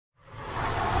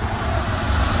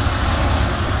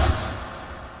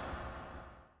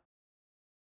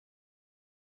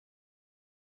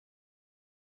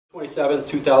27,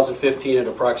 2015 at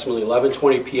approximately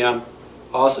 11:20 p.m.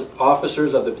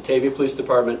 Officers of the Batavia Police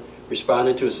Department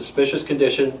responded to a suspicious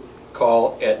condition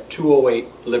call at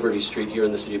 208 Liberty Street here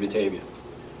in the city of Batavia.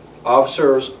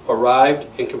 Officers arrived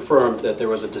and confirmed that there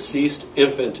was a deceased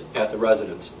infant at the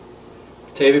residence.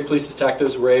 Batavia police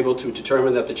detectives were able to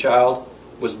determine that the child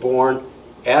was born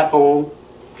at home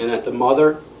and that the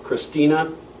mother,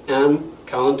 Christina M.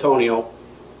 Colantonio,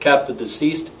 kept the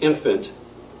deceased infant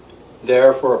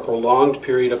there for a prolonged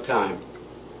period of time.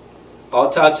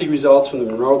 Autopsy results from the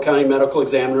Monroe County Medical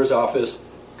Examiner's Office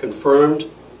confirmed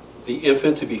the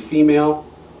infant to be female,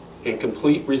 and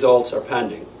complete results are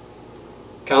pending.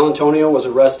 Colantonio was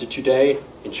arrested today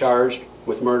and charged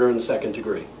with murder in the second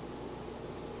degree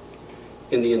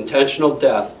in the intentional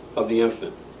death of the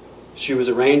infant. She was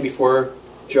arraigned before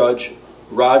Judge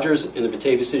Rogers in the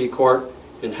Batavia City Court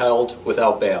and held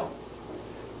without bail.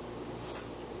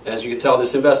 As you can tell,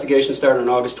 this investigation started on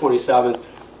August 27th.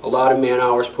 A lot of man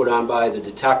hours put on by the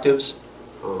detectives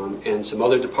and some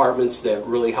other departments that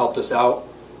really helped us out,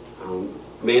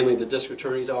 mainly the District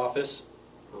Attorney's Office,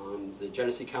 the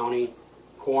Genesee County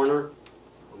Coroner.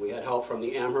 We had help from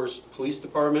the Amherst Police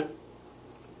Department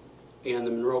and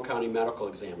the Monroe County Medical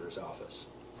Examiner's Office.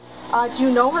 Do you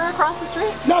know her across the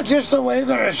street? No, just the way,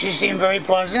 but she seemed very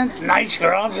pleasant, nice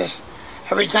girl. Just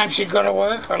every time she'd go to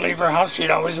work or leave her house, she'd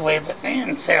always wave at me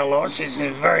and say hello. She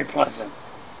seemed very pleasant.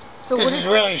 So this is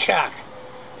really a shock.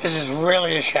 This is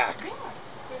really a shock.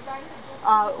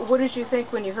 What did you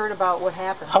think when you heard about what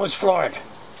happened? I was floored.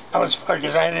 I was floored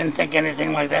because I didn't think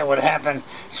anything like that would happen,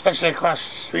 especially across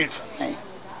the street from me.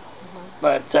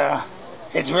 But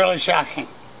it's really shocking.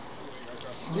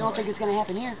 You don't think it's going to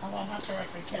happen here?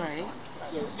 Right.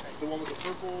 So the one with the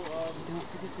purple.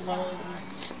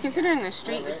 Considering the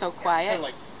street is so quiet,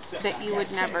 that you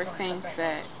would never think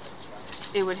that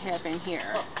it would happen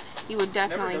here. You would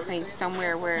definitely think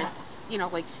somewhere where it's, you know,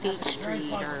 like State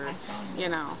Street or, you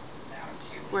know,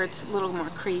 where it's a little more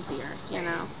crazier, you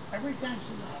know.